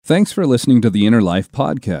Thanks for listening to the Inner Life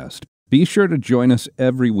Podcast. Be sure to join us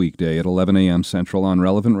every weekday at 11 a.m. Central on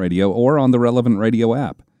Relevant Radio or on the Relevant Radio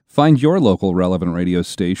app. Find your local Relevant Radio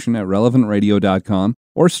station at relevantradio.com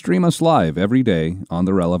or stream us live every day on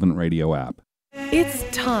the Relevant Radio app. It's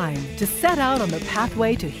time to set out on the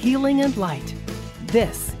pathway to healing and light.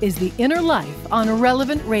 This is The Inner Life on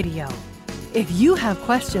Relevant Radio. If you have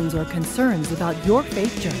questions or concerns about your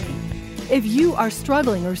faith journey, if you are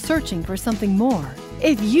struggling or searching for something more,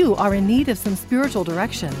 if you are in need of some spiritual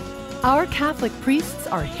direction, our Catholic priests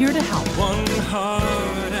are here to help. One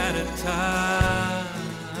heart at a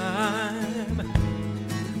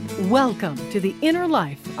time. Welcome to The Inner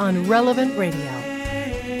Life on Relevant Radio.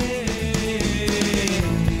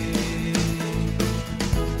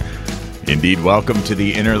 Indeed, welcome to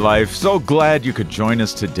The Inner Life. So glad you could join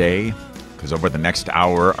us today, because over the next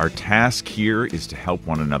hour, our task here is to help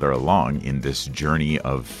one another along in this journey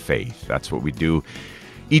of faith. That's what we do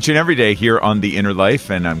each and every day here on The Inner Life,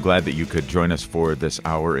 and I'm glad that you could join us for this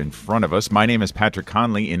hour in front of us. My name is Patrick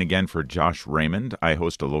Conley, in again for Josh Raymond. I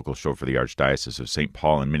host a local show for the Archdiocese of St.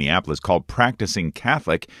 Paul in Minneapolis called Practicing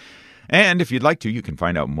Catholic. And if you'd like to, you can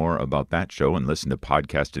find out more about that show and listen to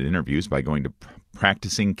podcasted interviews by going to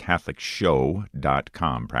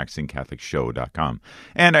practicingcatholicshow.com, practicingcatholicshow.com.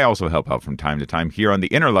 And I also help out from time to time here on The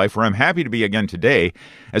Inner Life, where I'm happy to be again today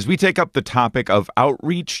as we take up the topic of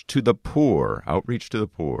outreach to the poor. Outreach to the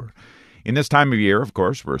poor. In this time of year, of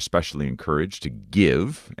course, we're especially encouraged to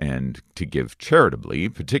give and to give charitably,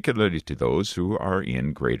 particularly to those who are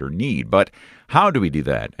in greater need. But how do we do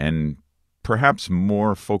that? And perhaps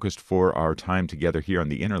more focused for our time together here on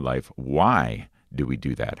The Inner Life, why do we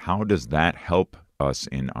do that? How does that help us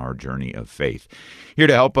in our journey of faith? Here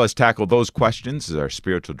to help us tackle those questions is our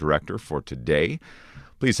spiritual director for today.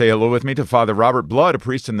 Please say hello with me to Father Robert Blood, a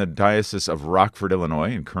priest in the Diocese of Rockford,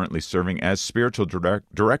 Illinois, and currently serving as spiritual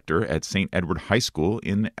director at St. Edward High School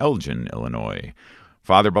in Elgin, Illinois.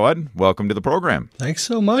 Father Blood, welcome to the program. Thanks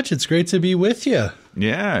so much. It's great to be with you.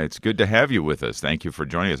 Yeah, it's good to have you with us. Thank you for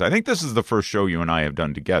joining us. I think this is the first show you and I have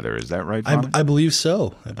done together. Is that right, Father? I believe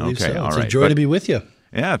so. Okay, all It's right. a joy to be with you.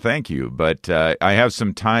 Yeah, thank you. But I have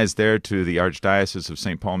some ties there to the Archdiocese of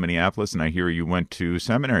St. Paul, Minneapolis, and I hear you went to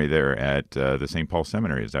seminary there at the St. Paul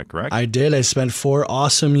Seminary. Is that correct? I did. I spent 4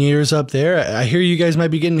 awesome years up there. I hear you guys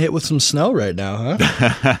might be getting hit with some snow right now,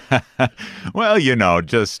 huh? Well, you know,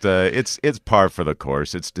 just it's par for the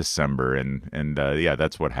course. It's December, and yeah,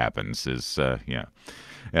 that's what happens. The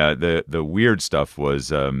weird stuff was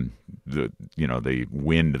the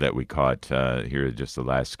wind that we caught here just the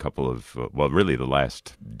last couple of really the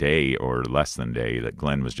last day or less than day that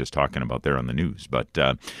Glenn was just talking about there on the news. But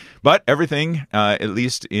everything, at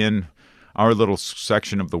least in our little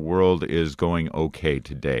section of the world, is going okay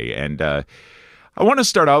today. And I want to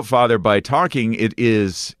start out, Father, by talking. It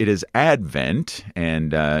is Advent,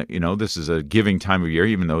 and this is a giving time of year.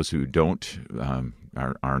 Even those who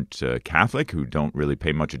aren't Catholic, who don't really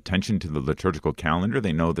pay much attention to the liturgical calendar,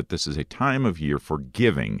 they know that this is a time of year for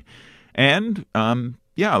giving. And, a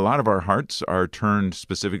lot of our hearts are turned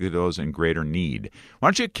specifically to those in greater need. Why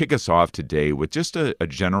don't you kick us off today with just a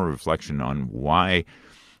general reflection on why,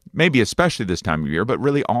 maybe especially this time of year, but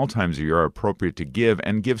really all times of year are appropriate to give,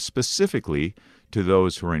 and give specifically to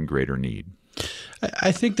those who are in greater need.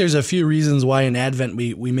 I think there's a few reasons why in Advent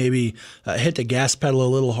we maybe hit the gas pedal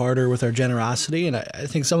a little harder with our generosity, and I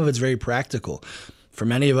think some of it's very practical. For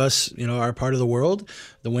many of us, our part of the world,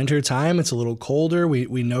 the winter time, it's a little colder.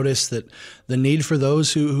 We notice that the need for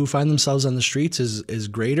those who find themselves on the streets is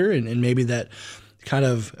greater, and maybe that kind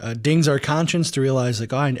of dings our conscience to realize,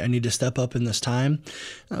 like, I need to step up in this time.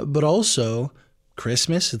 But also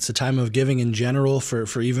Christmas, it's a time of giving in general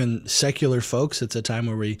for even secular folks. It's a time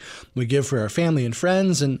where we give for our family and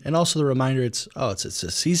friends, and also the reminder it's a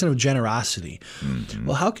season of generosity. Mm-hmm.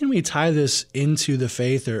 Well, how can we tie this into the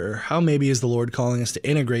faith, or how maybe is the Lord calling us to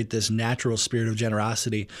integrate this natural spirit of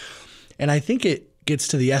generosity? And I think it gets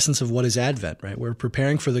to the essence of what is Advent, right? We're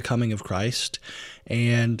preparing for the coming of Christ,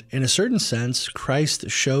 and in a certain sense,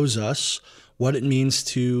 Christ shows us what it means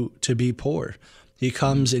to be poor. He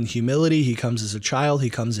comes in humility. He comes as a child.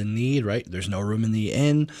 He comes in need, right? There's no room in the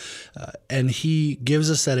inn. And he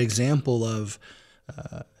gives us that example of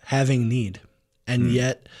having need. And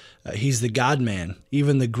yet he's the God-man,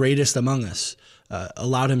 even the greatest among us,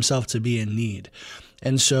 allowed himself to be in need.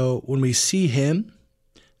 And so when we see him,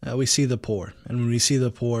 we see the poor. And when we see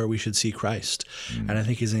the poor, we should see Christ. And I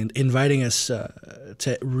think he's inviting us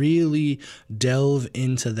to really delve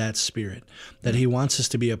into that spirit, that he wants us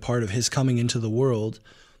to be a part of his coming into the world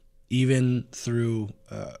even through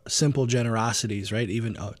simple generosities, right?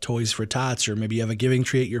 Even Toys for Tots, or maybe you have a giving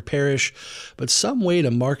tree at your parish, but some way to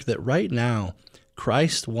mark that right now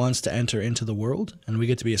Christ wants to enter into the world, and we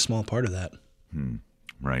get to be a small part of that.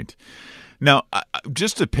 Right. Now,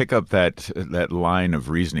 just to pick up that line of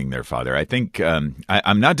reasoning there, Father, I think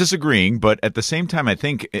I'm not disagreeing, but at the same time, I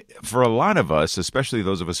think for a lot of us, especially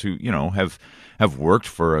those of us who have worked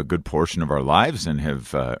for a good portion of our lives and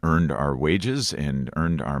have earned our wages and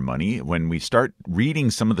earned our money, when we start reading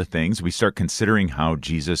some of the things, we start considering how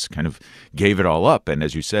Jesus kind of gave it all up, and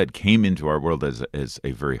as you said, came into our world as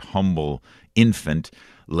a very humble infant,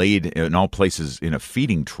 laid in all places in a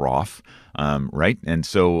feeding trough, right? And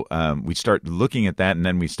so we start looking at that, and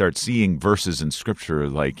then we start seeing verses in Scripture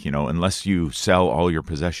like, unless you sell all your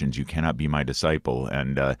possessions, you cannot be my disciple.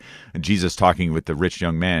 And Jesus talking with the rich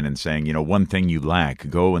young man and saying, one thing you lack,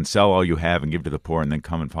 go and sell all you have and give to the poor, and then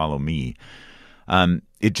come and follow me.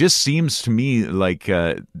 It just seems to me like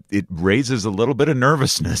it raises a little bit of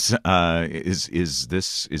nervousness. Is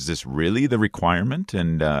this really the requirement?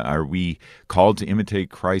 And are we called to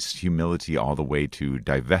imitate Christ's humility all the way to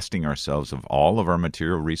divesting ourselves of all of our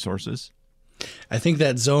material resources? I think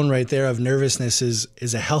that zone right there of nervousness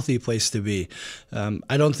is a healthy place to be.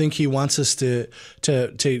 I don't think he wants us to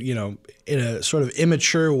in a sort of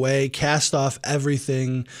immature way cast off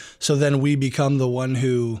everything, so then we become the one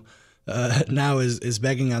who now is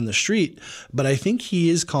begging on the street. But I think he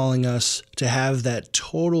is calling us to have that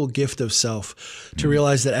total gift of self, to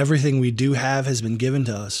realize that everything we do have has been given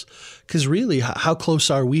to us. Because really, how close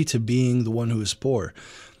are we to being the one who is poor?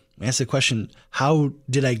 I ask the question, how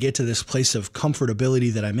did I get to this place of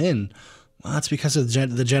comfortability that I'm in? Well, that's because of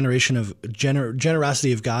the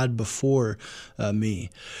generosity of God before me.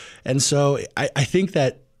 And so I think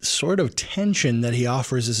that sort of tension that he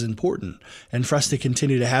offers is important, and for us to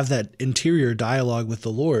continue to have that interior dialogue with the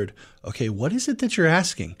Lord. Okay, what is it that you're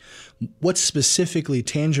asking? What specifically,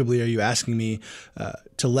 tangibly are you asking me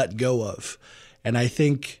to let go of? And I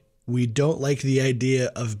think we don't like the idea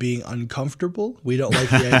of being uncomfortable. We don't like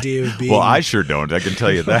the idea of being... Well, I sure don't. I can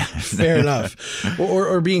tell you that. Fair enough.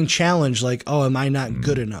 Or being challenged, like, oh, am I not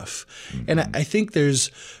good enough? And I think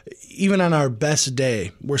even on our best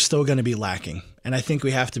day, we're still going to be lacking. And I think we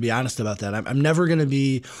have to be honest about that. I'm never going to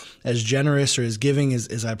be as generous or as giving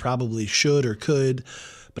as I probably should or could.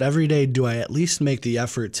 But every day, do I at least make the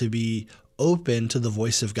effort to be open to the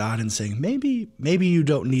voice of God and saying, maybe you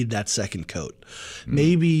don't need that second coat.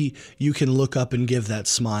 Maybe you can look up and give that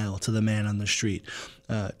smile to the man on the street,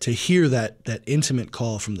 to hear that intimate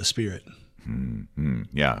call from the Spirit.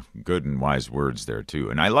 Yeah, good and wise words there too.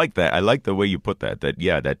 And I like that. I like the way you put that.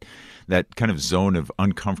 That kind of zone of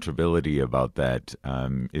uncomfortability about that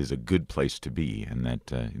is a good place to be, and that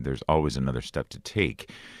there's always another step to take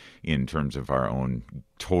in terms of our own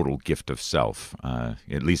total gift of self.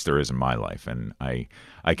 At least there is in my life, and I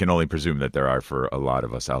can only presume that there are for a lot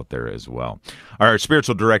of us out there as well. Our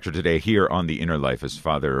spiritual director today here on The Inner Life is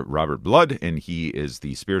Father Robert Blood, and he is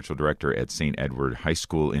the spiritual director at St. Edward High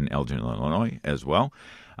School in Elgin, Illinois as well.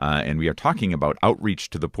 And we are talking about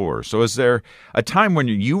outreach to the poor. So is there a time when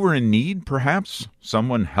you were in need, perhaps?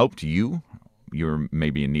 Someone helped you? You're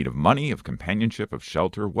maybe in need of money, of companionship, of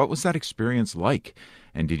shelter. What was that experience like?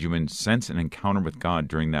 And did you sense an encounter with God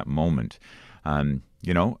during that moment?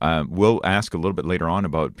 We'll ask a little bit later on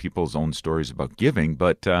about people's own stories about giving.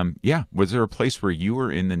 But was there a place where you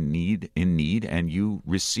were in need, and you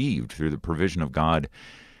received through the provision of God,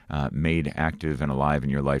 made active and alive in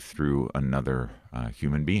your life through another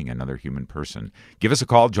human being, another human person? Give us a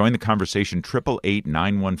call. Join the conversation.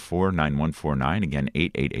 888-914-9149. Again,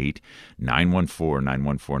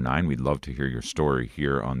 888-914-9149. We'd love to hear your story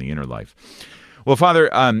here on The Inner Life. Well, Father,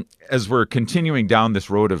 as we're continuing down this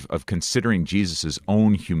road of considering Jesus'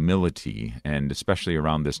 own humility, and especially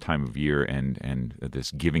around this time of year and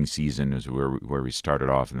this giving season is where we started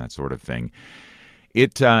off and that sort of thing,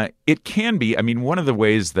 it can be, one of the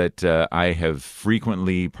ways that I have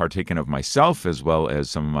frequently partaken of myself, as well as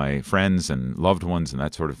some of my friends and loved ones and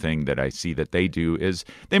that sort of thing, that I see that they do, is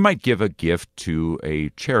they might give a gift to a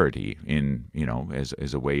charity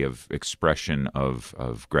as a way of expression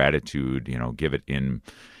of gratitude, give it in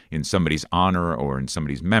somebody's honor or in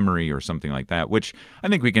somebody's memory or something like that, which I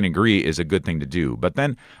think we can agree is a good thing to do. But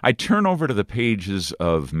then I turn over to the pages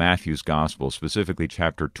of Matthew's Gospel, specifically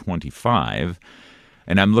chapter 25,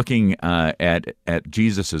 and I'm looking at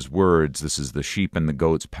Jesus' words. This is the sheep and the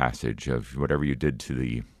goats passage of whatever you did to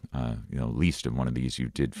the least of one of these, you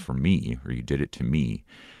did for me, or you did it to me.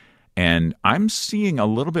 And I'm seeing a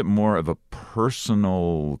little bit more of a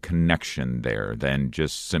personal connection there than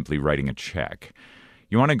just simply writing a check.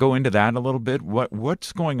 You want to go into that a little bit?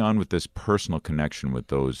 What's going on with this personal connection with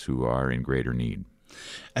those who are in greater need?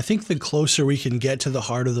 I think the closer we can get to the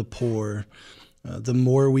heart of the poor, the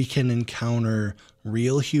more we can encounter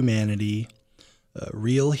real humanity,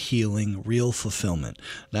 real healing, real fulfillment.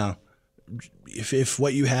 Now, if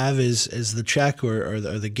what you have is the check or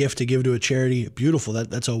the gift to give to a charity, beautiful.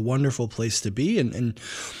 That's a wonderful place to be, and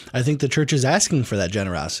I think the church is asking for that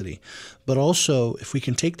generosity. But also, if we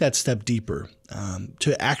can take that step deeper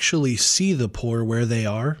to actually see the poor where they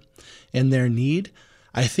are and their need,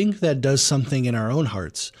 I think that does something in our own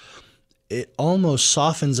hearts. It almost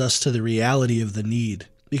softens us to the reality of the need.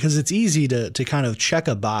 Because it's easy to kind of check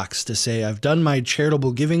a box to say, I've done my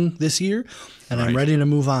charitable giving this year and I'm ready to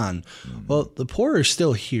move on. Mm-hmm. Well, the poor are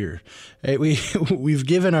still here. Right? We've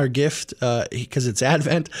given our gift because it's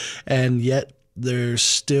Advent, and yet there's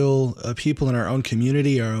still people in our own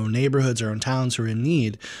community, our own neighborhoods, our own towns who are in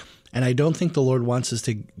need. And I don't think the Lord wants us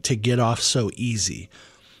to get off so easy.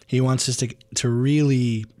 He wants us to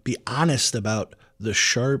really be honest about the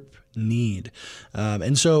sharp need.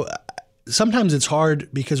 And so sometimes it's hard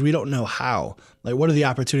because we don't know how. Like, what are the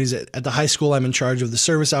opportunities? At the high school, I'm in charge of the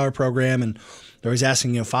service hour program, and they're always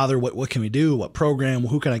asking, Father, what can we do? What program?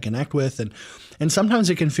 Who can I connect with? And sometimes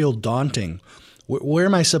it can feel daunting. Where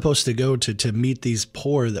am I supposed to go to meet these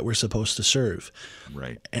poor that we're supposed to serve?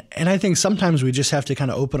 Right. And I think sometimes we just have to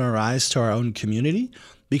kind of open our eyes to our own community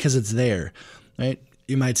because it's there, right?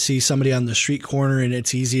 You might see somebody on the street corner, and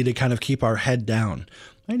it's easy to kind of keep our head down.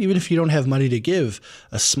 Right? Even if you don't have money to give,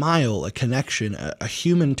 a smile, a connection, a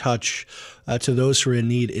human touch to those who are in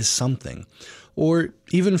need is something. Or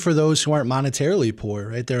even for those who aren't monetarily poor,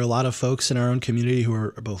 right? There are a lot of folks in our own community who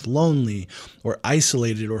are both lonely or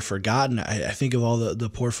isolated or forgotten. I think of all the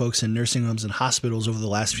poor folks in nursing homes and hospitals over the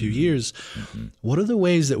last few years. Mm-hmm. What are the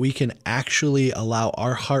ways that we can actually allow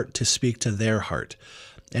our heart to speak to their heart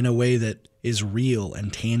in a way that is real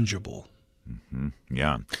and tangible? Mm-hmm.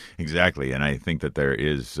 Yeah, exactly. And I think that there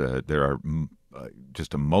are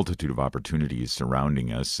just a multitude of opportunities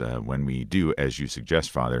surrounding us when we do, as you suggest,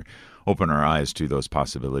 Father, open our eyes to those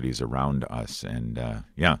possibilities around us. And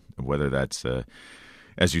whether that's,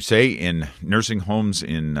 as you say, in nursing homes,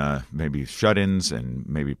 in maybe shut-ins, and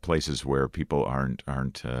maybe places where people aren't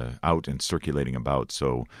out and circulating about.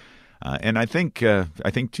 So. And I think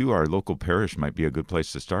too, our local parish might be a good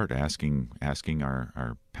place to start. Asking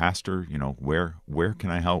our pastor, where can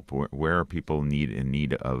I help? Where are people in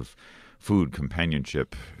need of food,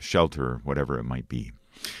 companionship, shelter, whatever it might be.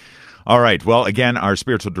 All right. Well, again, our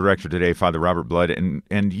spiritual director today, Father Robert Blood,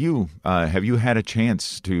 and you, have you had a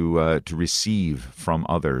chance to receive from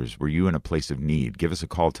others? Were you in a place of need? Give us a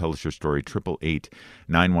call. Tell us your story.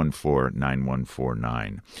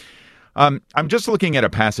 888-914-9149. I'm just looking at a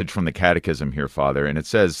passage from the Catechism here, Father, and it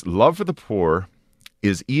says, love for the poor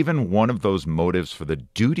is even one of those motives for the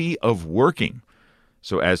duty of working,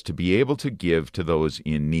 so as to be able to give to those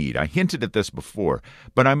in need. I hinted at this before,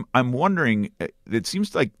 but I'm wondering, it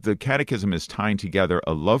seems like the Catechism is tying together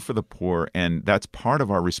a love for the poor, and that's part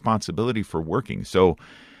of our responsibility for working. So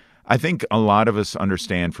I think a lot of us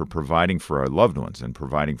understand for providing for our loved ones and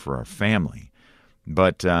providing for our family,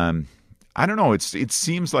 but I don't know. It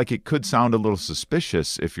seems like it could sound a little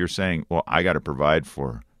suspicious if you're saying, well, I got to provide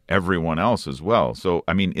for everyone else as well. So,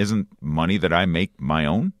 I mean, isn't money that I make my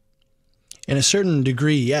own? In a certain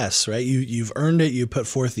degree, yes, right? You've earned it. You put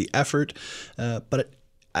forth the effort. But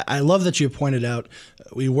I love that you pointed out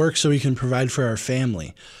we work so we can provide for our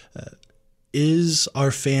family. Is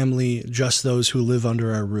our family just those who live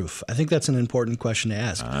under our roof? I think that's an important question to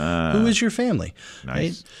ask. Who is your family?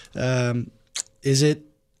 Nice. Right? Is it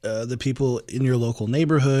the people in your local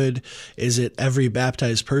neighborhood? Is it every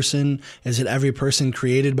baptized person? Is it every person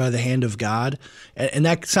created by the hand of God? And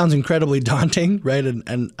that sounds incredibly daunting, right?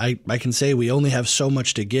 And I can say we only have so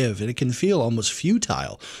much to give, and it can feel almost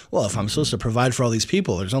futile. Well, if I'm supposed to provide for all these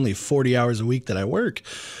people, there's only 40 hours a week that I work.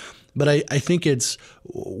 But I think it's,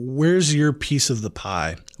 where's your piece of the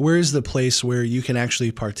pie? Where's the place where you can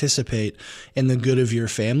actually participate in the good of your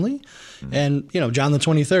family? Mm-hmm. And, John the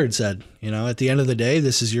 23rd said, at the end of the day,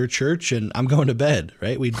 this is your church and I'm going to bed,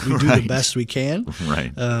 right? We do the best we can.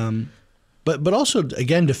 Right. But also,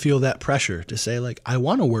 again, to feel that pressure to say, like, I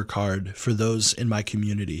want to work hard for those in my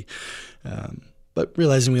community, but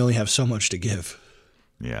realizing we only have so much to give.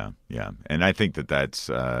 Yeah. And I think that's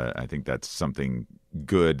something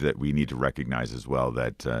good that we need to recognize as well,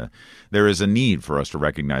 that there is a need for us to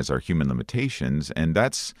recognize our human limitations, and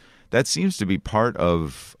that seems to be part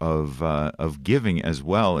of giving as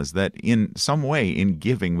well, is that in some way in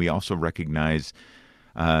giving we also recognize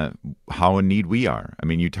how in need we are. I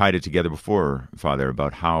mean, you tied it together before, Father,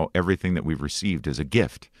 about how everything that we've received is a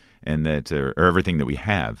gift, and that or everything that we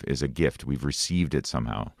have is a gift. We've received it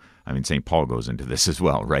somehow. I mean, St. Paul goes into this as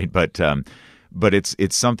well, right? But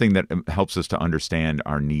it's something that helps us to understand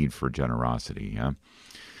our need for generosity. Yeah?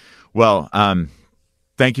 Well,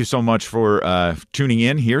 thank you so much for tuning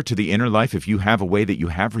in here to The Inner Life. If you have a way that you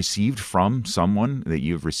have received from someone, that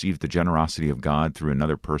you've received the generosity of God through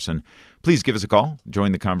another person, please give us a call.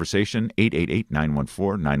 Join the conversation,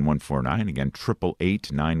 888-914-9149. Again,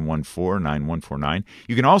 888-914-9149.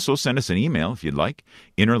 You can also send us an email if you'd like,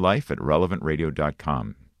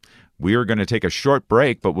 innerlife@relevantradio.com. We are going to take a short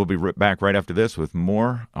break, but we'll be back right after this with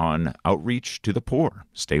more on outreach to the poor.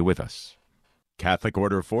 Stay with us. Catholic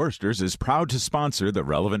Order of Foresters is proud to sponsor the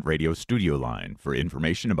Relevant Radio studio line. For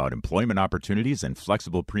information about employment opportunities and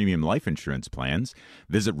flexible premium life insurance plans,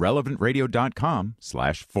 visit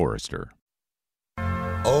relevantradio.com/forester.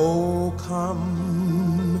 Oh,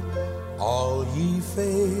 come, all ye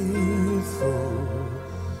faithful,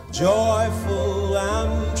 joyful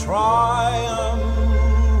and triumphant.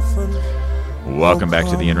 Welcome back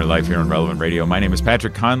to The Inner Life here on Relevant Radio. My name is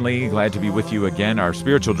Patrick Conley. Glad to be with you again. Our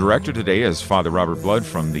spiritual director today is Father Robert Blood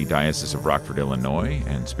from the Diocese of Rockford, Illinois,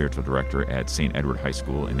 and spiritual director at St. Edward High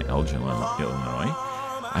School in Elgin, Illinois.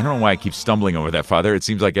 I don't know why I keep stumbling over that, Father. It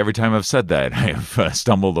seems like every time I've said that, I have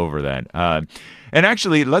stumbled over that. And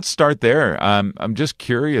actually, let's start there. I'm just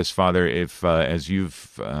curious, Father, if as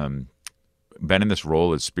you've been in this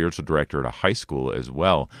role as spiritual director at a high school as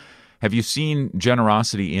well, have you seen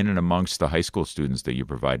generosity in and amongst the high school students that you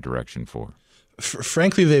provide direction for?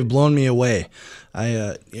 Frankly, they've blown me away.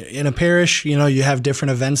 In a parish, you have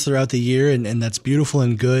different events throughout the year, and that's beautiful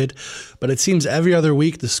and good. But it seems every other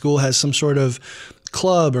week the school has some sort of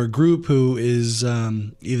club or group who is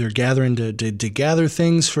either gathering to gather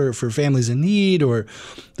things for families in need, or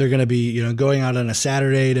they're going to be going out on a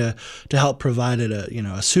Saturday to help provide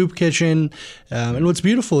a soup kitchen. And what's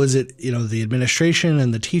beautiful is that the administration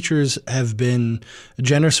and the teachers have been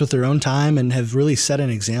generous with their own time and have really set an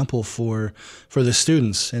example for the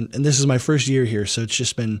students. And this is my first year here, so it's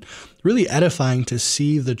just been really edifying to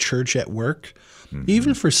see the church at work. Mm-hmm.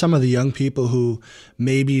 Even for some of the young people who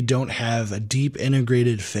maybe don't have a deep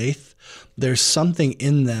integrated faith, there's something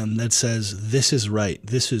in them that says, this is right,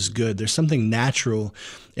 this is good. There's something natural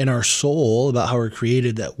in our soul about how we're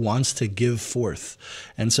created that wants to give forth.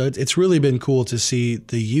 And so it's really been cool to see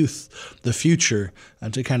the youth, the future,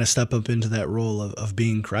 to kind of step up into that role of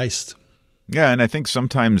being Christ. Yeah, and I think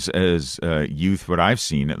sometimes as youth, what I've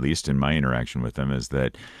seen, at least in my interaction with them, is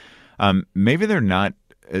that maybe they're not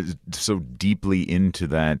so deeply into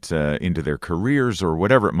that, into their careers or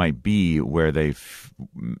whatever it might be, where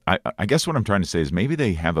I guess what I'm trying to say is maybe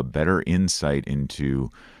they have a better insight into,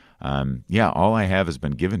 all I have has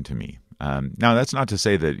been given to me. Now, that's not to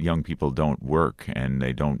say that young people don't work and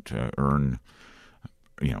they don't earn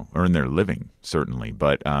their living, certainly.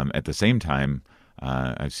 But at the same time,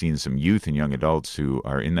 I've seen some youth and young adults who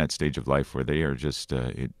are in that stage of life where they are just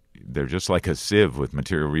they're just like a sieve with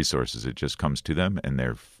material resources. It just comes to them, and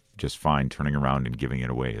they're just fine turning around and giving it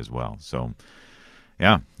away as well. So,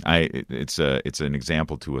 yeah, it's an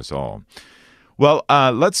example to us all. Well,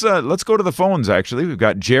 let's go to the phones. Actually, we've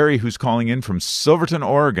got Jerry who's calling in from Silverton,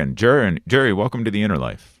 Oregon. Jerry, welcome to The Inner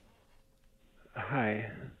Life.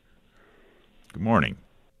 Hi. Good morning.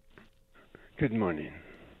 Good morning.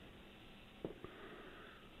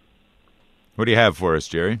 What do you have for us,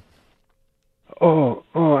 Jerry? Oh,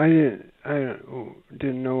 I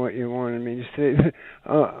didn't know what you wanted me to say.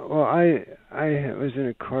 Well, I was in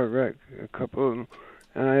a car wreck, a couple of them,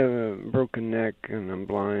 and I have a broken neck, and I'm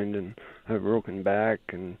blind, and I have a broken back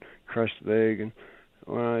and crushed leg. And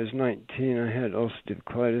when I was 19, I had ulcerative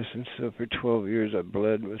colitis, and so for 12 years I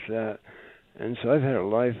bled with that. And so I've had a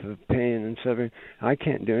life of pain and suffering. I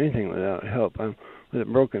can't do anything without help. I'm with a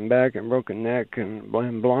broken back and broken neck, and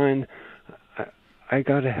I'm blind. I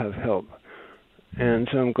got to have help. And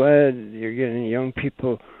so I'm glad you're getting young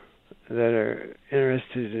people that are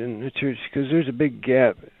interested in the church, because there's a big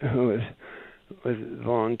gap with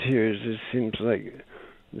volunteers. It seems like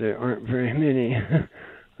there aren't very many,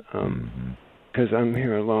 because I'm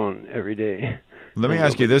here alone every day. Let me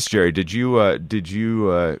ask you this, Jerry. Did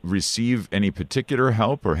you receive any particular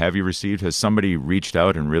help, or have you received? Has somebody reached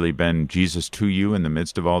out and really been Jesus to you in the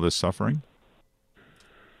midst of all this suffering?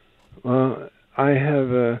 Well, I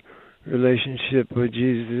have a relationship with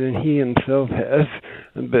Jesus, and he himself has.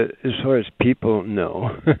 But as far as people,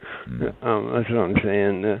 no. That's what I'm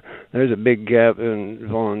saying. There's a big gap in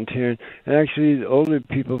volunteering. And actually, the older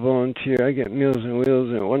people volunteer. I get Meals on Wheels,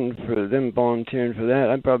 and it wasn't for them volunteering for that,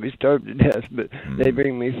 I'd probably starve to death, but they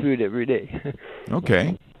bring me food every day.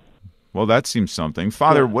 Okay. Well, that seems something.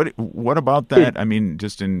 Father, what about that? I mean,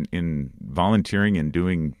 just in volunteering and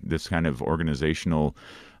doing this kind of organizational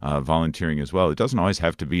volunteering as well, it doesn't always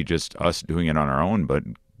have to be just us doing it on our own, but,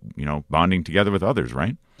 bonding together with others,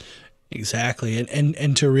 right? Exactly.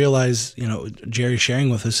 And to realize, Jerry sharing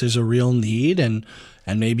with us, there's a real need and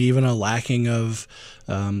maybe even a lacking of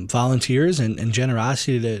volunteers and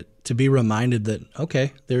generosity to be reminded that,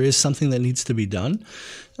 okay, there is something that needs to be done.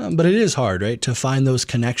 But it is hard, right, to find those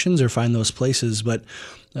connections or find those places. But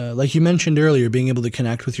like you mentioned earlier, being able to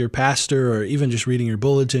connect with your pastor or even just reading your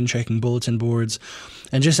bulletin, checking bulletin boards,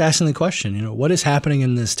 and just asking the question, what is happening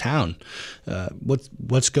in this town?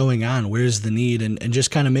 What's going on? Where's the need? And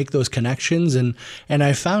just kind of make those connections. And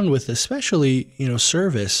I found with especially,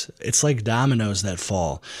 service, it's like dominoes that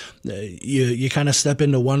fall. You kind of step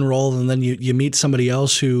into one role and then you meet somebody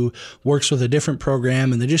else who works with a different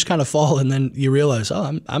program and they just kind of fall. And then you realize,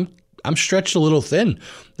 oh, I'm stretched a little thin.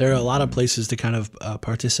 There are a lot of places to kind of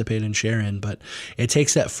participate and share in, but it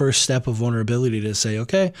takes that first step of vulnerability to say,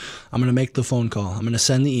 okay, I'm going to make the phone call. I'm going to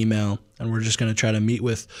send the email, and we're just going to try to meet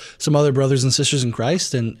with some other brothers and sisters in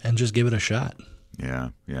Christ and just give it a shot. Yeah.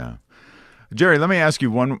 Jerry, let me ask you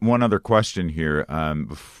one other question here.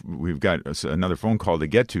 We've got another phone call to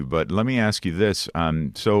get to, but let me ask you this.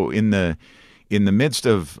 So in the midst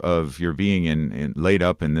of your being laid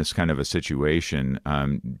up in this kind of a situation,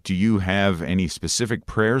 do you have any specific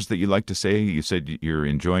prayers that you like to say? You said you're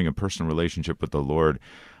enjoying a personal relationship with the Lord.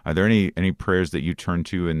 Are there any prayers that you turn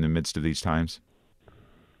to in the midst of these times?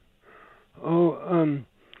 I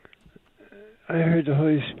heard the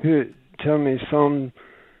Holy Spirit tell me Psalm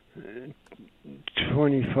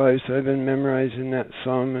 25, so I've been memorizing that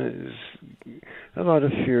psalm. It's a lot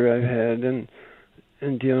of fear I've had,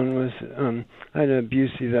 and dealing with, I had an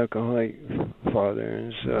abusive alcoholic father,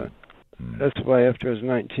 and so that's why after I was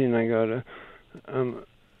 19, I got a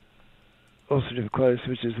ulcerative colitis,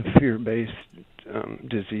 which is a fear-based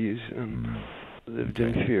disease. Lived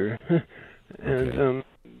in fear, and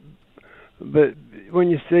but when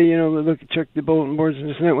you say, check the bulletin boards and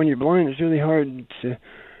this and that, when you're blind, it's really hard to.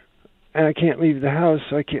 And I can't leave the house,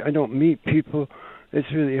 so I don't meet people. It's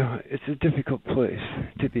a difficult place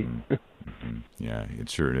to be. Yeah, it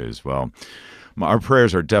sure is. Well, our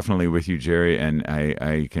prayers are definitely with you, Jerry, and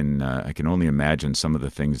I can only imagine some of the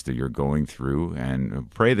things that you're going through, and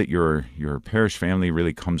pray that your parish family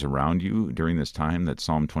really comes around you during this time, that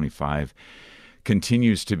Psalm 25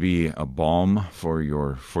 continues to be a balm for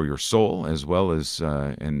your soul, as well as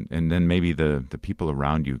and then maybe the people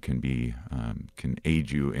around you can aid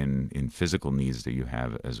you in physical needs that you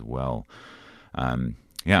have as well.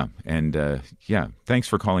 Thanks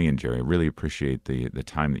for calling in, Jerry. I really appreciate the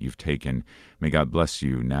time that you've taken. May God bless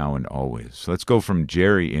you now and always. So let's go from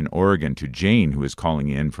Jerry in Oregon to Jane, who is calling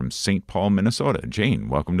in from St. Paul, Minnesota. Jane,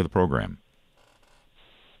 welcome to the program.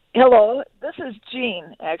 Hello, this is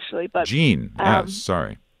Jean, actually. But Jean, yes,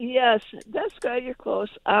 sorry. Yes, that's good. You're close.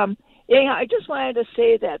 I just wanted to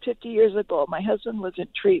say that 50 years ago, my husband was in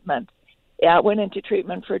treatment. Went into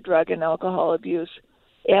treatment for drug and alcohol abuse.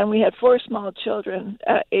 And we had 4 small children,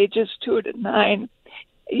 ages 2 to 9.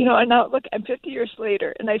 And now, look, I'm 50 years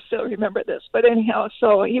later, and I still remember this. But anyhow,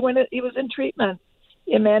 so he was in treatment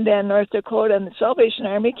in Mandan, North Dakota, and the Salvation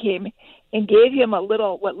Army came and gave him a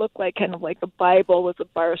little, what looked like kind of like a Bible with a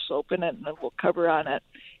bar soap in it and a little cover on it.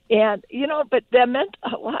 And, but that meant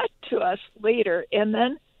a lot to us later. And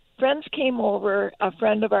then friends came over, a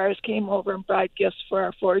friend of ours came over and brought gifts for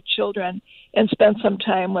our 4 children and spent some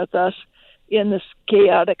time with us in this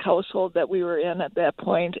chaotic household that we were in at that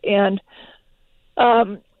point. And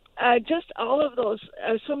just all of those,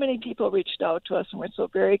 so many people reached out to us and were so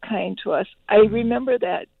very kind to us. I remember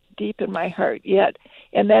that deep in my heart yet.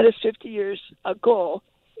 And that is 50 years ago.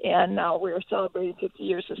 And now we're celebrating 50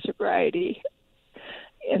 years of sobriety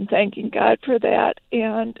and thanking God for that.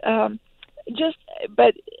 And just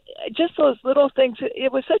those little things,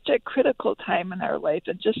 it was such a critical time in our life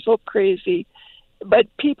and just so crazy. But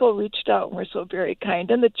people reached out and were so very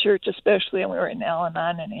kind, and the church especially, and we were in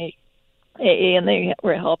Al-Anon and AA, and they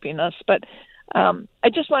were helping us. But I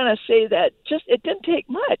just want to say that it didn't take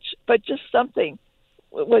much, but just something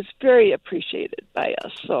was very appreciated by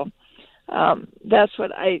us. So that's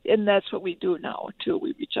what we do now too.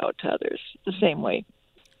 We reach out to others the same way.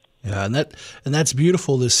 Yeah, and that's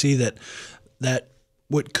beautiful to see that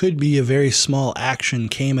what could be a very small action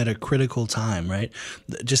came at a critical time, right?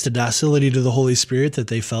 Just a docility to the Holy Spirit that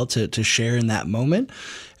they felt to share in that moment.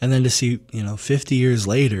 And then to see, 50 years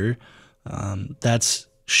later, that's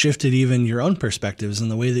shifted even your own perspectives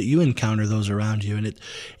and the way that you encounter those around you. And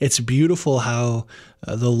it's beautiful how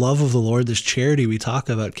the love of the Lord, this charity we talk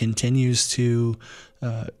about, continues to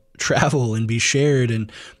travel and be shared.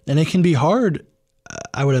 And it can be hard,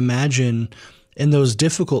 I would imagine, in those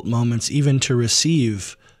difficult moments, even to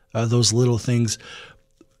receive those little things.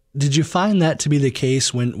 Did you find that to be the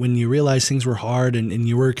case when you realized things were hard and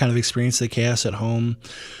you were kind of experiencing the chaos at home?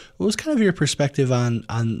 What was kind of your perspective on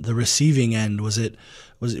the receiving end? Was it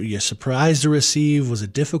you surprised to receive? Was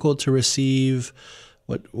it difficult to receive?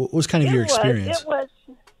 What was kind of your experience? I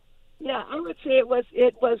would say it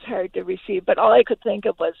was hard to receive, but all I could think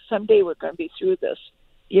of was someday we're going to be through this,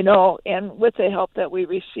 and with the help that we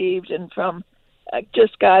received and from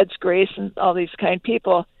just God's grace and all these kind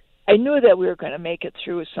people, I knew that we were going to make it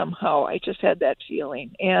through somehow. I just had that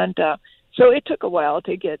feeling. And so it took a while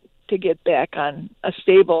to get back on a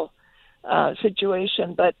stable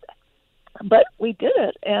situation, but we did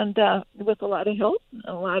it, and with a lot of help,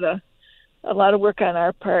 a lot of work on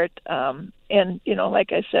our part, and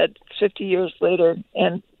like I said, 50 years later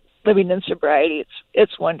and living in sobriety,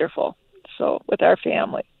 it's wonderful. So with our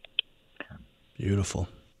family, beautiful.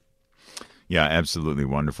 Yeah, absolutely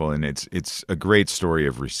wonderful. And it's a great story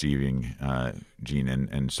of receiving, Gene,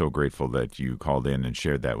 and so grateful that you called in and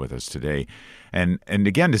shared that with us today. And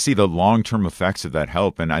again, to see the long-term effects of that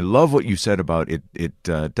help. And I love what you said about it. It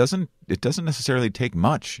doesn't necessarily take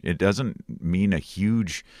much. It doesn't mean a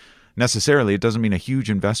huge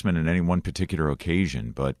investment in any one particular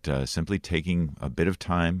occasion, but simply taking a bit of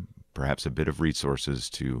time, perhaps a bit of resources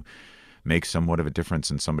to make somewhat of a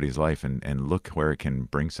difference in somebody's life, and look where it can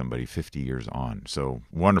bring somebody 50 years on. So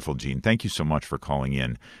wonderful, Gene. Thank you so much for calling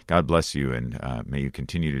in. God bless you, and may you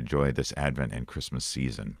continue to enjoy this Advent and Christmas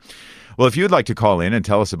season. Well, if you'd like to call in and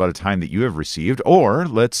tell us about a time that you have received, or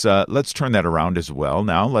let's turn that around as well.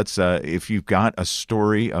 Now, if you've got a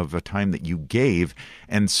story of a time that you gave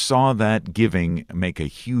and saw that giving make a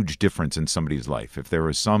huge difference in somebody's life, if there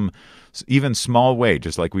was some even small way,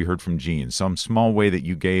 just like we heard from Gene, some small way that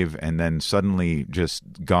you gave and then suddenly just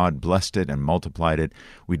God blessed it and multiplied it,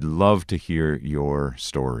 we'd love to hear your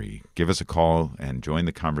story. Give us a call and join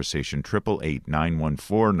the conversation,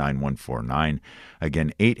 888-914-9149.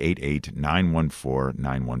 Again,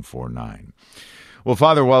 888-914-9149. Well,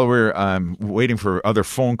 Father, while we're waiting for other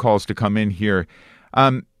phone calls to come in here,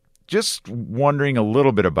 just wondering a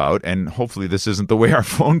little bit about, and hopefully this isn't the way our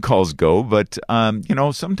phone calls go, but,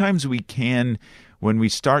 sometimes we can, when we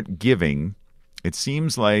start giving, it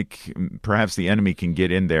seems like perhaps the enemy can get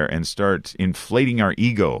in there and start inflating our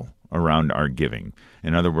ego around our giving.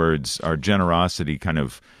 In other words, our generosity kind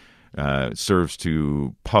of serves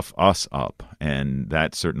to puff us up, and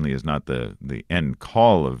that certainly is not the end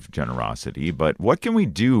call of generosity. But what can we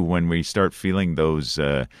do when we start feeling those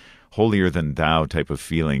holier-than-thou type of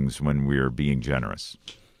feelings when we're being generous?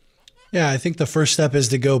 Yeah, I think the first step is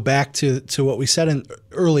to go back to what we said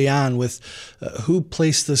early on with who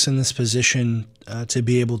placed us in this position to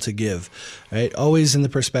be able to give, right? Always in the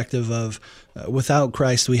perspective of without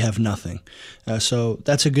Christ, we have nothing. So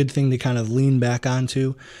that's a good thing to kind of lean back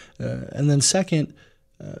onto. And then second,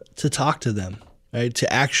 to talk to them. Right,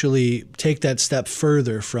 to actually take that step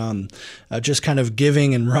further from just kind of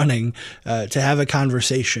giving and running, to have a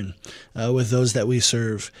conversation with those that we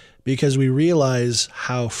serve, because we realize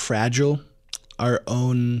how fragile our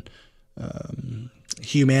own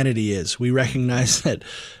humanity is. We recognize that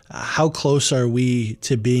how close are we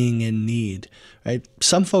to being in need, right?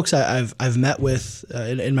 Some folks I've met with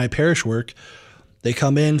in my parish work, they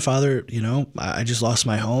come in, Father, I just lost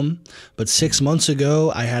my home, but 6 months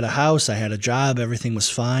ago I had a house, I had a job, everything was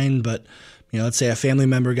fine, but let's say a family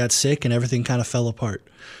member got sick and everything kind of fell apart.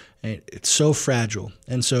 It's so fragile.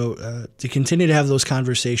 And so to continue to have those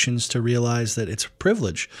conversations, to realize that it's a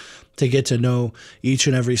privilege to get to know each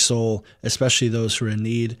and every soul, especially those who are in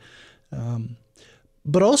need.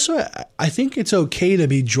 But also, I think it's okay to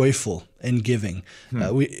be joyful in giving.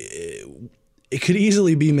 It could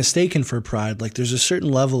easily be mistaken for pride. Like there's a certain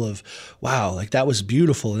level of, wow, like that was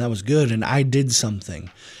beautiful and that was good and I did something.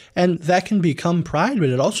 And that can become pride, but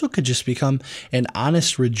it also could just become an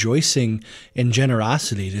honest rejoicing in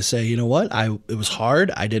generosity to say, you know what, it was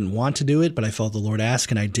hard. I didn't want to do it, but I felt the Lord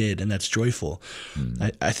ask and I did. And that's joyful.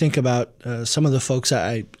 I think about some of the folks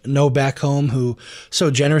I know back home who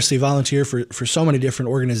so generously volunteer for so many different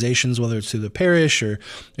organizations, whether it's through the parish or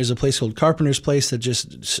there's a place called Carpenter's Place that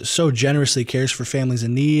just so generously cares for families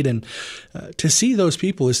in need. And to see those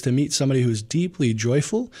people is to meet somebody who's deeply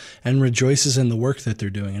joyful and rejoices in the work that they're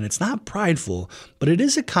doing. And it's not prideful, but it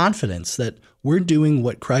is a confidence that we're doing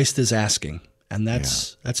what Christ is asking. And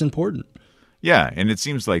that's important. Yeah, and it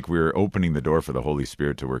seems like we're opening the door for the Holy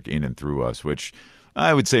Spirit to work in and through us, which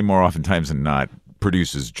I would say more oftentimes than not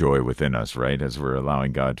produces joy within us, right? As we're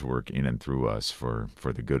allowing God to work in and through us for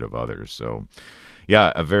the good of others. So,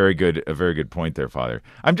 yeah, a very good point there, Father.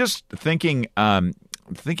 I'm just thinking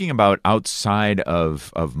about outside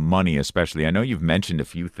of money, especially. I know you've mentioned a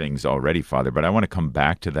few things already, Father, but I want to come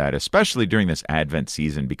back to that, especially during this Advent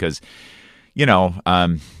season, because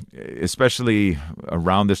especially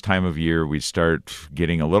around this time of year, we start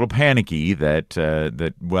getting a little panicky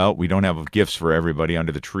that we don't have gifts for everybody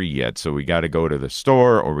under the tree yet. So we got to go to the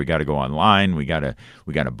store or we got to go online. We got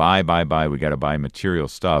to buy. We got to buy material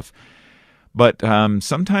stuff. But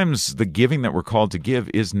sometimes the giving that we're called to give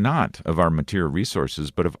is not of our material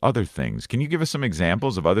resources, but of other things. Can you give us some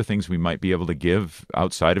examples of other things we might be able to give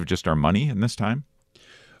outside of just our money in this time?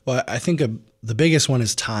 Well, I think the biggest one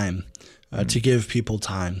is time. To give people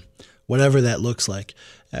time, whatever that looks like.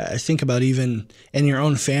 I think about even in your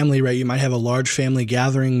own family, right? You might have a large family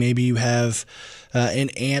gathering. Maybe you have an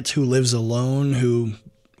aunt who lives alone, who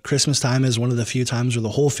Christmas time is one of the few times where the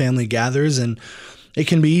whole family gathers, and it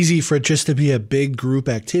can be easy for it just to be a big group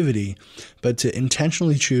activity, but to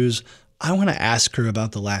intentionally choose, I want to ask her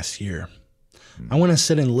about the last year. I want to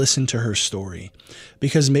sit and listen to her story,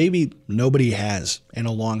 because maybe nobody has in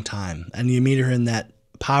a long time, and you meet her in that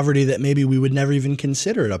poverty that maybe we would never even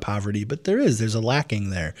consider it a poverty, but there's a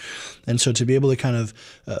lacking there. And so to be able to kind of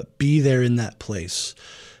be there in that place.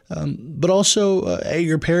 But also at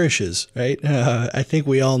your parishes, right? I think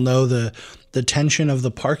we all know the tension of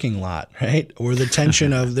the parking lot, right? Or the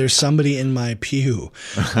tension of there's somebody in my pew.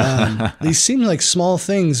 These seem like small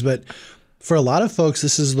things, but for a lot of folks,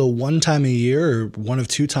 this is the one time a year or one of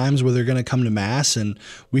two times where they're going to come to Mass, and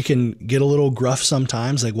we can get a little gruff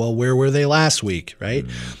sometimes, like, well, where were they last week, right?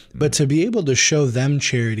 Mm-hmm. But to be able to show them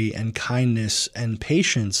charity and kindness and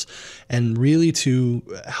patience and really to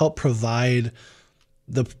help provide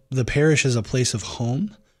the parish as a place of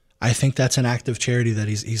home, I think that's an act of charity that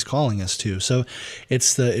he's calling us to. So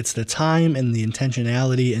it's the time and the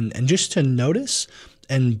intentionality and just to notice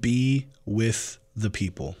and be with the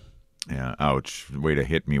people. Yeah, ouch. Way to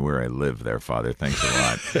hit me where I live there, Father. Thanks a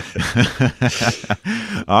lot.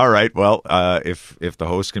 All right. Well, if the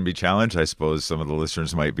host can be challenged, I suppose some of the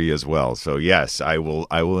listeners might be as well. So yes, I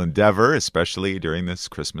will endeavor, especially during this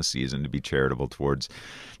Christmas season, to be charitable towards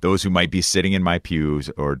those who might be sitting in my pews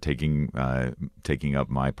or taking up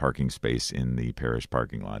my parking space in the parish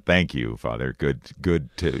parking lot. Thank you, Father. Good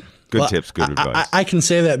tips, good advice. I can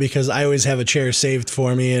say that because I always have a chair saved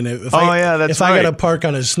for me, and if I got to park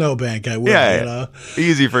on a snowbank, I will. Yeah, you know?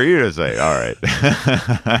 Easy for you to say. All right,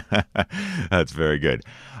 that's very good.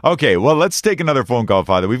 Okay, well, let's take another phone call,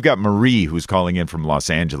 Father. We've got Marie who's calling in from Los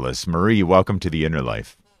Angeles. Marie, welcome to the Inner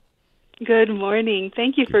Life. Good morning.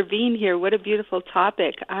 Thank you for being here. What a beautiful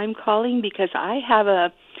topic. I'm calling because I have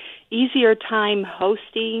a easier time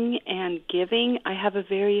hosting and giving. I have a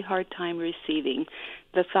very hard time receiving.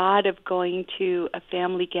 The thought of going to a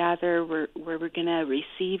family gather where we're going to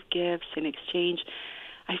receive gifts and exchange,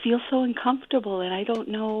 I feel so uncomfortable, and I don't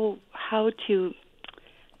know how to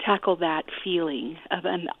tackle that feeling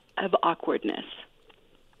of awkwardness.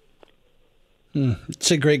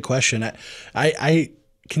 It's a great question. I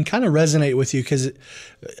can kind of resonate with you, because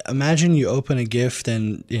imagine you open a gift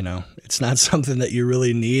and, it's not something that you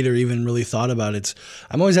really need or even really thought about.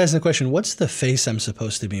 I'm always asking the question, what's the face I'm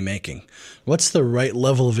supposed to be making? What's the right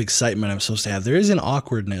level of excitement I'm supposed to have? There is an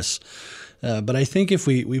awkwardness, but I think if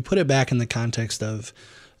we put it back in the context of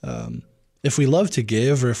if we love to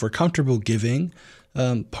give or if we're comfortable giving,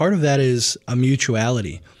 part of that is a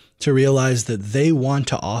mutuality, to realize that they want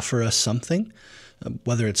to offer us something,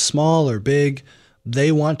 whether it's small or big.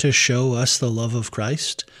 They want to show us the love of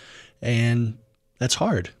Christ, and that's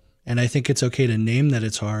hard. And I think it's okay to name that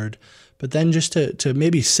it's hard, but then just to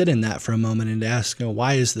maybe sit in that for a moment and to ask,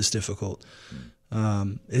 why is this difficult?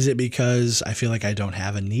 Is it because I feel like I don't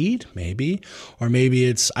have a need? Maybe. Or maybe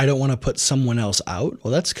it's I don't want to put someone else out.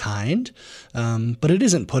 Well, that's kind, but it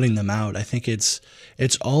isn't putting them out. I think it's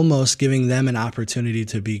almost giving them an opportunity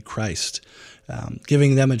to be Christ.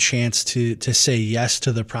 giving them a chance to say yes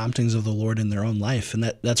to the promptings of the Lord in their own life. And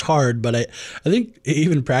that's hard, but I think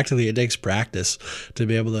even practically it takes practice to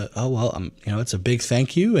be able to, it's a big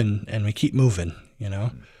thank you, and we keep moving,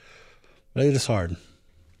 But it is hard.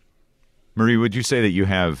 Marie, would you say that you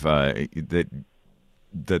have that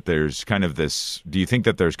there's kind of this? Do you think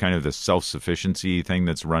that there's kind of this self-sufficiency thing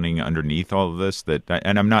that's running underneath all of this?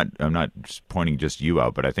 And I'm not just pointing just you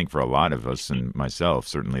out, but I think for a lot of us and myself,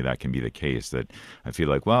 certainly that can be the case. That I feel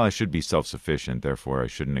like, well, I should be self-sufficient, therefore I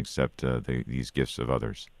shouldn't accept these gifts of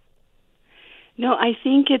others. No, I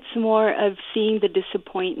think it's more of seeing the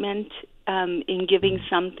disappointment in giving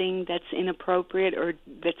something that's inappropriate or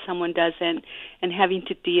that someone doesn't, and having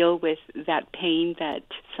to deal with that pain that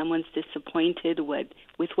someone's disappointed with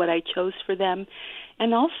what I chose for them,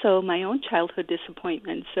 and also my own childhood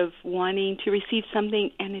disappointments of wanting to receive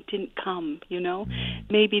something and it didn't come,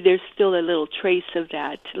 Maybe there's still a little trace of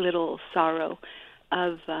that, little sorrow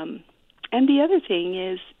of, and the other thing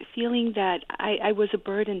is feeling that I was a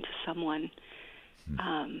burden to someone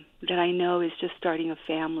that I know is just starting a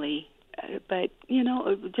family. But,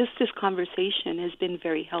 just this conversation has been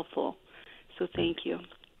very helpful. So thank you.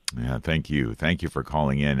 Yeah, thank you. Thank you for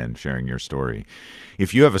calling in and sharing your story.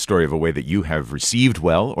 If you have a story of a way that you have received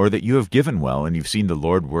well or that you have given well and you've seen the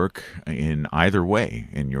Lord work in either way,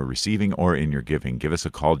 in your receiving or in your giving, give us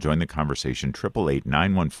a call. Join the conversation,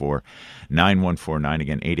 888-914-9149.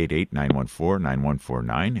 Again,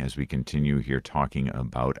 888-914-9149, as we continue here talking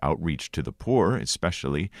about outreach to the poor,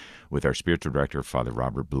 especially with our spiritual director, Father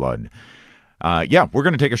Robert Blood. We're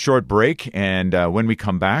going to take a short break, and when we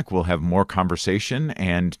come back, we'll have more conversation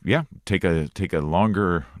and, take a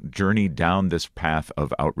longer journey down this path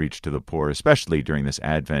of outreach to the poor, especially during this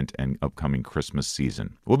Advent and upcoming Christmas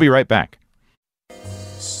season. We'll be right back.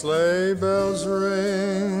 Sleigh bells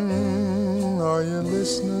ring, are you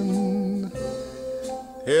listening?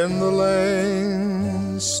 In the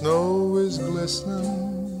lane, snow is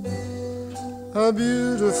glistening. A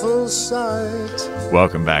beautiful sight.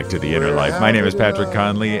 Welcome back to The Inner Life. My name is Patrick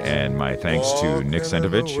Conley, and my thanks to Nick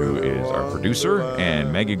Sentovich, who is our producer,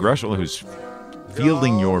 and Maggie Grushel, who's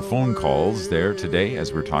fielding your phone calls there today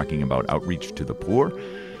as we're talking about outreach to the poor.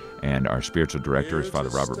 And our spiritual director is Father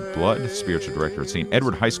Robert Blood, spiritual director at St.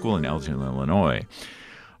 Edward High School in Elgin, Illinois.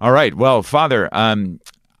 All right. Well, Father,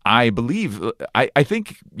 I believe, I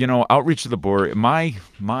think, outreach to the poor,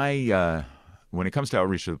 when it comes to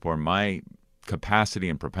outreach to the poor, my capacity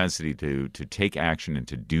and propensity to take action and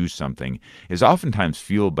to do something is oftentimes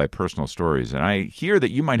fueled by personal stories. And I hear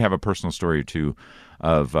that you might have a personal story or two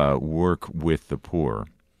of work with the poor.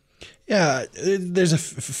 Yeah, there's a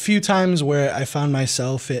few times where I found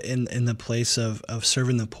myself in the place of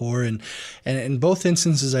serving the poor. And in both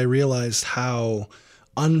instances, I realized how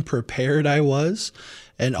unprepared I was,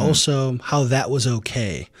 and also how that was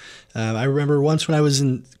okay. I remember once when I was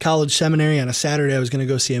in college seminary on a Saturday, I was going to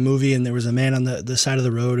go see a movie, and there was a man on the side of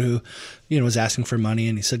the road who, was asking for money,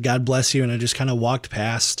 and he said, "God bless you," and I just kind of walked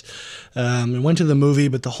past and went to the movie.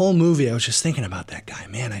 But the whole movie, I was just thinking about that guy.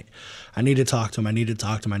 Man, I need to talk to him. I need to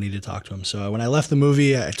talk to him. I need to talk to him. So when I left the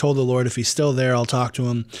movie, I told the Lord, if he's still there, I'll talk to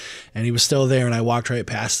him. And he was still there, and I walked right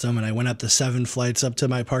past him, and I went up the 7 flights up to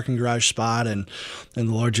my parking garage spot, and the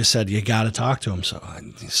Lord just said, "You got to talk to him." So I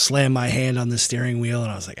slammed my hand on the steering wheel,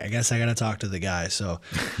 and I was like, I guess I got to talk to the guy. So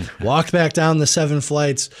walked back down the 7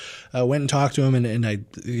 flights, went and talked to him, and I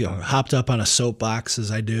hopped up on a soapbox,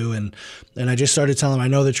 as I do, and I just started telling him, I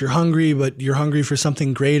know that you're hungry, but you're hungry for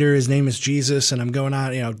something greater. His name is Jesus, and I'm going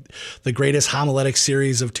on, the greatest homiletic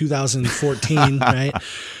series of 2014, right?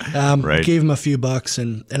 Right. Gave him a few bucks,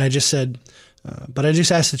 and I just said, but I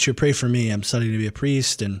just asked that you pray for me. I'm studying to be a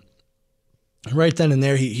priest. And right then and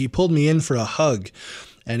there, he pulled me in for a hug,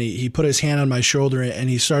 and he put his hand on my shoulder, and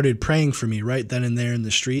he started praying for me right then and there in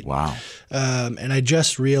the street. Wow. And I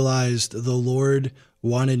just realized the Lord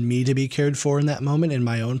wanted me to be cared for in that moment in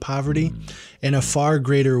my own poverty in a far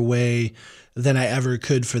greater way than I ever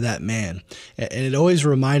could for that man. And it always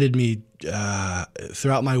reminded me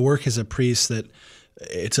throughout my work as a priest that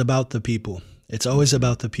it's about the people. It's always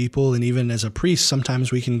about the people. And even as a priest,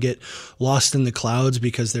 sometimes we can get lost in the clouds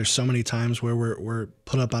because there's so many times where we're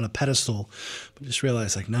put up on a pedestal. But just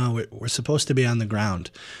realize, no, we're supposed to be on the ground.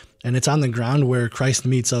 And it's on the ground where Christ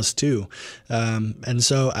meets us too. And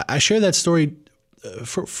so I share that story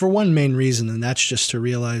for one main reason, and that's just to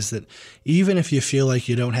realize that even if you feel like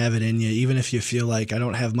you don't have it in you, even if you feel like I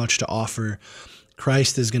don't have much to offer,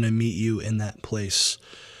 Christ is going to meet you in that place.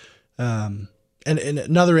 And in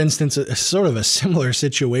another instance, sort of a similar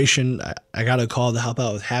situation, I got a call to help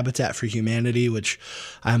out with Habitat for Humanity, which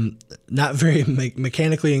I'm not very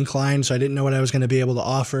mechanically inclined, so I didn't know what I was going to be able to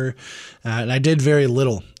offer. And I did very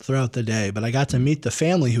little throughout the day, but I got to meet the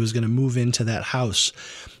family who was going to move into that house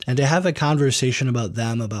and to have a conversation about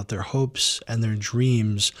them, about their hopes and their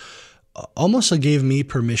dreams, almost gave me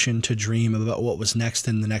permission to dream about what was next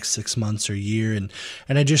in the next 6 months or year. And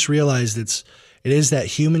I just realized it is that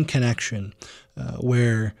human connection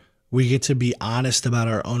where we get to be honest about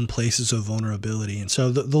our own places of vulnerability. And so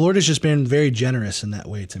the Lord has just been very generous in that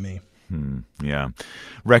way to me. Yeah.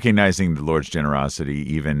 Recognizing the Lord's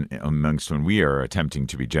generosity, even amongst when we are attempting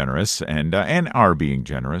to be generous and are being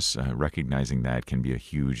generous, recognizing that can be a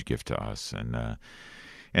huge gift to us.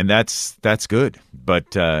 And that's good.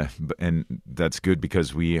 But that's good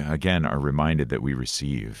because we, again, are reminded that we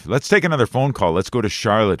receive. Let's take another phone call. Let's go to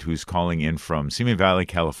Charlotte, who's calling in from Simi Valley,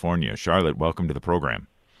 California. Charlotte, welcome to the program.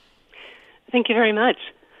 Thank you very much.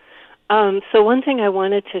 So one thing I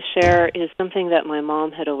wanted to share is something that my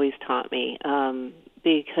mom had always taught me,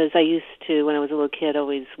 because I used to, when I was a little kid,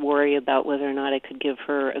 always worry about whether or not I could give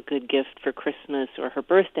her a good gift for Christmas or her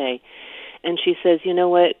birthday. And she says, you know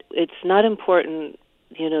what, it's not important,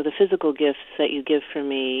 the physical gifts that you give for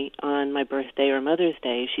me on my birthday or Mother's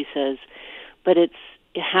Day. She says, but it's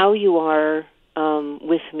how you are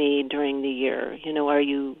with me during the year. Are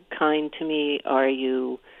you kind to me? Are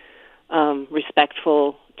you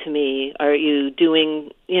respectful to me? Are you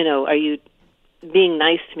are you being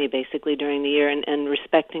nice to me basically during the year and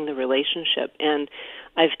respecting the relationship? And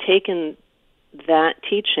I've taken that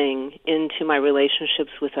teaching into my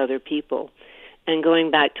relationships with other people. And going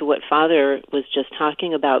back to what Father was just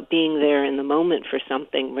talking about, being there in the moment for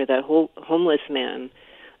something, where that whole homeless man,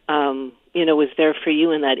 was there for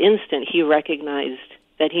you in that instant. He recognized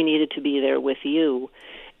that he needed to be there with you.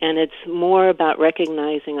 And it's more about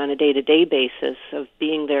recognizing on a day-to-day basis of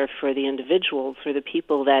being there for the individual, for the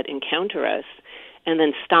people that encounter us, and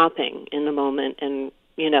then stopping in the moment and,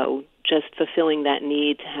 just fulfilling that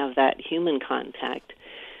need to have that human contact.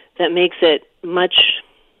 That makes it much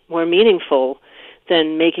more meaningful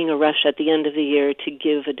than making a rush at the end of the year to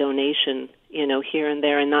give a donation, here and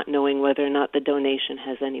there, and not knowing whether or not the donation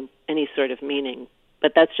has any sort of meaning.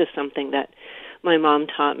 But that's just something that my mom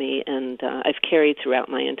taught me, and I've carried throughout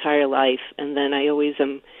my entire life. And then I always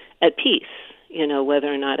am at peace,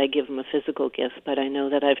 whether or not I give them a physical gift, but I know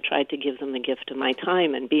that I've tried to give them the gift of my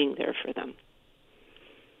time and being there for them.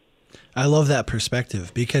 I love that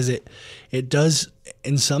perspective because it does,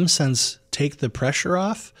 in some sense, take the pressure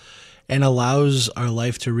off and allows our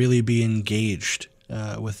life to really be engaged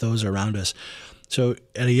with those around us. So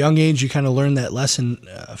at a young age, you kind of learn that lesson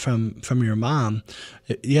from your mom.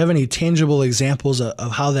 Do you have any tangible examples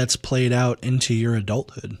of how that's played out into your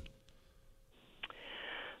adulthood?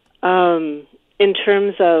 In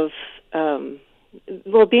terms of,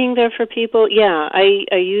 being there for people, yeah,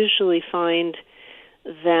 I usually find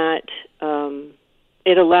that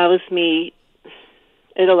it allows me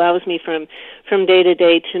from day to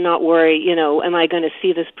day to not worry, am I going to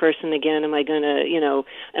see this person again? Am I going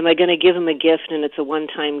to give them a gift and it's a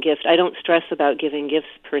one-time gift? I don't stress about giving gifts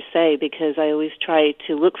per se because I always try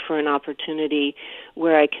to look for an opportunity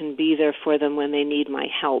where I can be there for them when they need my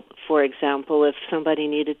help. For example, if somebody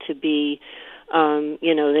needed to be,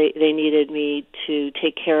 they needed me to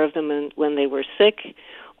take care of them when they were sick,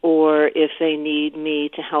 or if they need me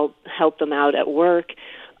to help them out at work,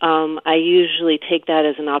 I usually take that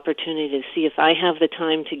as an opportunity to see if I have the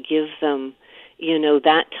time to give them,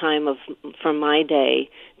 that time from my day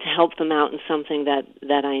to help them out in something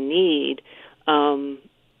that I need, and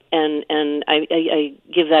I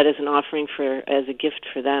give that as an offering as a gift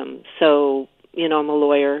for them. So, I'm a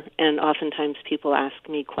lawyer, and oftentimes people ask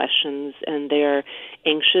me questions, and they're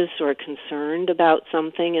anxious or concerned about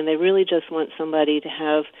something, and they really just want somebody to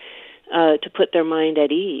have to put their mind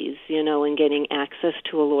at ease, and getting access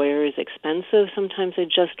to a lawyer is expensive. Sometimes they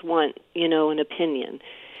just want, an opinion.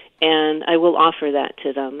 And I will offer that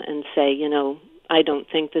to them and say, I don't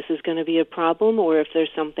think this is going to be a problem, or if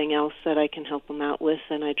there's something else that I can help them out with,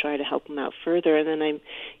 then I try to help them out further. And then I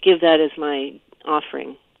give that as my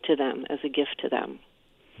offering to them, as a gift to them.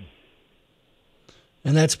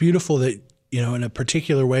 And that's beautiful that, in a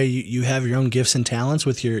particular way, you have your own gifts and talents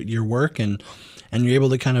with your work, and you're able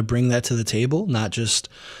to kind of bring that to the table, not just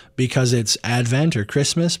because it's Advent or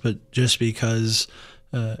Christmas, but just because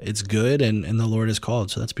it's good and the Lord has called.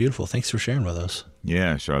 So that's beautiful. Thanks for sharing with us.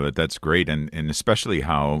 Yeah, Charlotte, that's great. And especially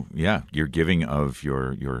how, your giving of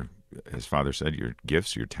your as Father said, your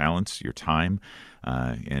gifts, your talents, your time,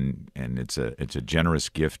 and it's a generous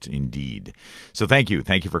gift indeed. So thank you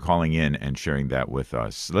for calling in and sharing that with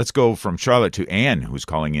us. Let's go from Charlotte to Ann, who's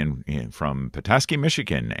calling in from Petoskey,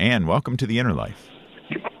 Michigan. Ann, welcome to the Inner Life.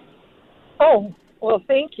 Oh, well,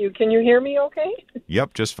 thank you. Can you hear me okay?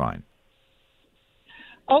 Yep, just fine.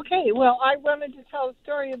 Okay, well, I wanted to tell a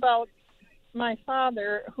story about my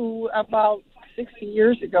father, who about 60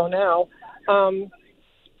 years ago now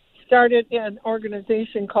started an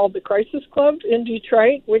organization called the Crisis Club in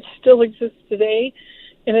Detroit, which still exists today.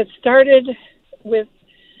 And it started with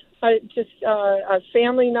just a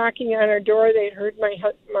family knocking on our door. They'd heard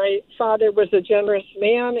my father was a generous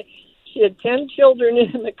man. She had 10 children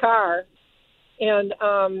in the car, and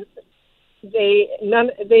they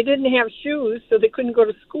didn't have shoes, so they couldn't go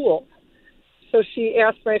to school. So she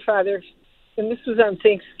asked my father, and this was on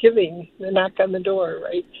Thanksgiving, the knock on the door,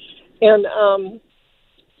 right? And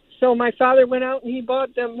so my father went out and he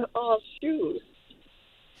bought them all shoes.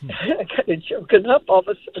 I kind of choking up all of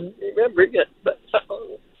a sudden remembering it, but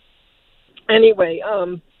anyway,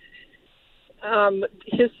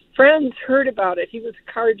 his friends heard about it. He was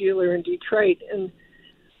a car dealer in Detroit, and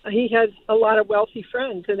he has a lot of wealthy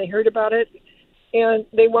friends, and they heard about it, and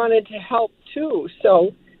they wanted to help too.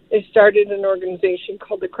 So they started an organization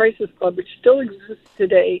called the Crisis Club, which still exists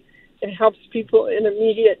today and helps people in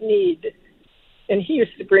immediate need. And he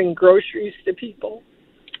used to bring groceries to people.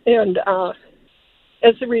 And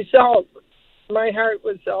as a result, my heart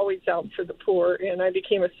was always out for the poor, and I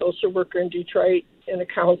became a social worker in Detroit and a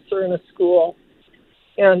counselor in a school.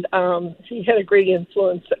 And he had a great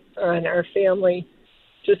influence on our family.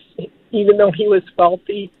 Just even though he was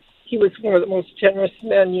wealthy, he was one of the most generous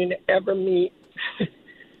men you'd ever meet.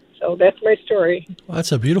 So that's my story. Well,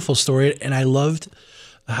 that's a beautiful story, and I loved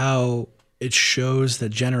how it shows that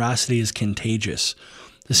generosity is contagious.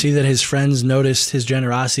 To see that his friends noticed his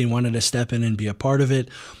generosity and wanted to step in and be a part of it,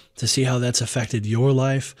 to see how that's affected your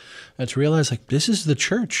life, and to realize, like, this is the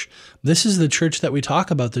church. This is the church that we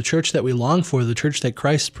talk about, the church that we long for, the church that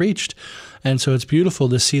Christ preached. And so it's beautiful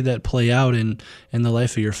to see that play out in the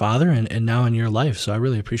life of your father and now in your life. So I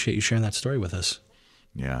really appreciate you sharing that story with us.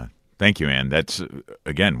 Yeah. Thank you, Ann. That's,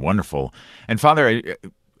 again, wonderful. And Father,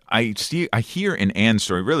 I hear in Ann's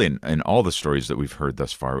story, really in all the stories that we've heard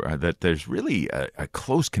thus far, that there's really a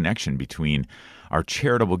close connection between our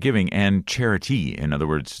charitable giving and charity. In other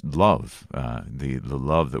words, love, the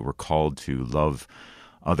love that we're called to love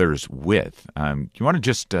others with. Do you want to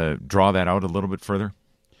just draw that out a little bit further?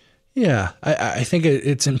 Yeah, I think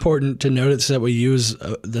it's important to notice that we use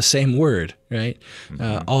the same word, right?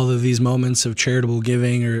 Mm-hmm. All of these moments of charitable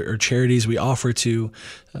giving or charities we offer to,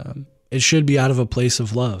 it should be out of a place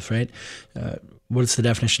of love, right? What's the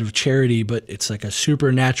definition of charity? But it's like a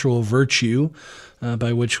supernatural virtue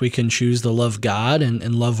by which we can choose to love God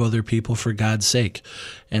and love other people for God's sake.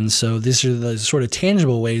 And so these are the sort of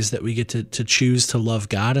tangible ways that we get to choose to love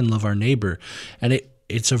God and love our neighbor. And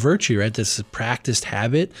it's a virtue, right? This is a practiced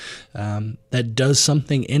habit that does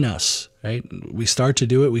something in us, right? We start to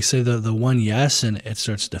do it. We say the one yes, and it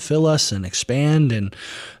starts to fill us and expand, and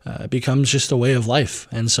it becomes just a way of life.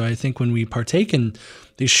 And so I think when we partake in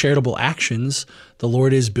these charitable actions, the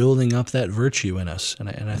Lord is building up that virtue in us. And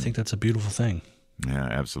I think that's a beautiful thing. Yeah,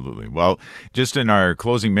 absolutely. Well, just in our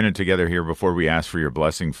closing minute together here before we ask for your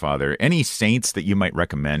blessing, Father, any saints that you might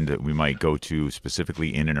recommend that we might go to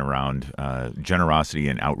specifically in and around generosity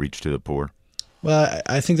and outreach to the poor? Well,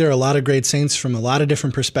 I think there are a lot of great saints from a lot of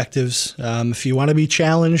different perspectives. If you want to be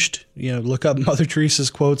challenged, look up Mother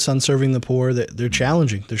Teresa's quotes on serving the poor. They're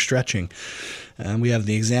challenging, they're stretching. We have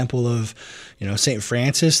the example of, St.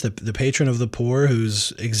 Francis, the patron of the poor,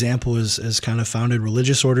 whose example has kind of founded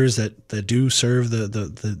religious orders that do serve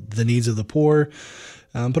the needs of the poor.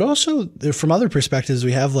 But also from other perspectives,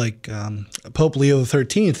 we have like Pope Leo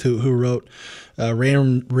XIII, who wrote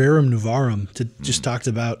Rerum Novarum, just talked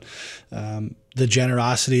about the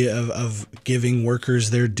generosity of giving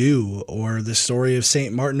workers their due, or the story of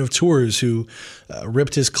St. Martin of Tours, who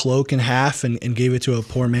ripped his cloak in half and gave it to a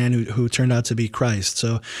poor man who turned out to be Christ.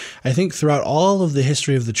 So I think throughout all of the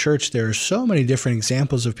history of the church, there are so many different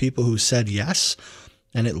examples of people who said yes,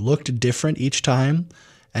 and it looked different each time,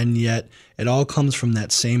 and yet it all comes from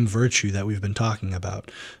that same virtue that we've been talking about.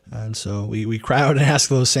 And so we cry out and ask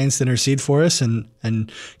those saints to intercede for us and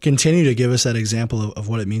continue to give us that example of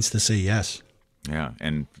what it means to say yes. Yeah,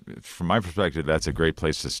 and from my perspective, that's a great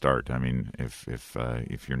place to start. I mean,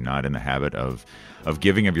 if you're not in the habit of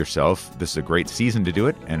giving of yourself, this is a great season to do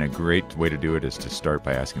it, and a great way to do it is to start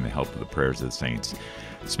by asking the help of the prayers of the saints.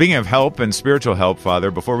 Speaking of help and spiritual help, Father,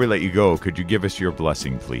 before we let you go, could you give us your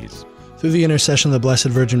blessing, please? Through the intercession of the Blessed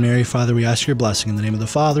Virgin Mary, Father, we ask your blessing in the name of the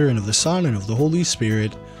Father, and of the Son, and of the Holy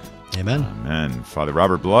Spirit. Amen. Amen. Father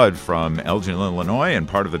Robert Blood from Elgin, Illinois, and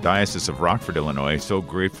part of the Diocese of Rockford, Illinois. So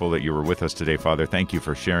grateful that you were with us today, Father. Thank you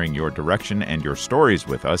for sharing your direction and your stories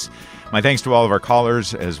with us. My thanks to all of our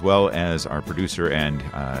callers, as well as our producer and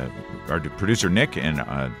our producer Nick and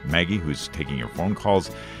Maggie, who's taking your phone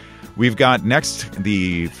calls. We've got next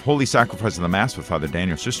the Holy Sacrifice of the Mass with Father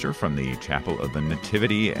Daniel Sister from the Chapel of the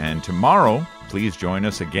Nativity. And tomorrow, please join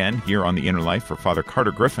us again here on The Inner Life for Father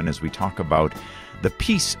Carter Griffin as we talk about the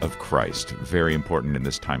peace of Christ. Very important in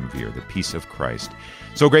this time of year, the peace of Christ.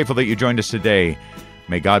 So grateful that you joined us today.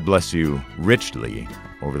 May God bless you richly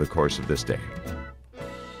over the course of this day.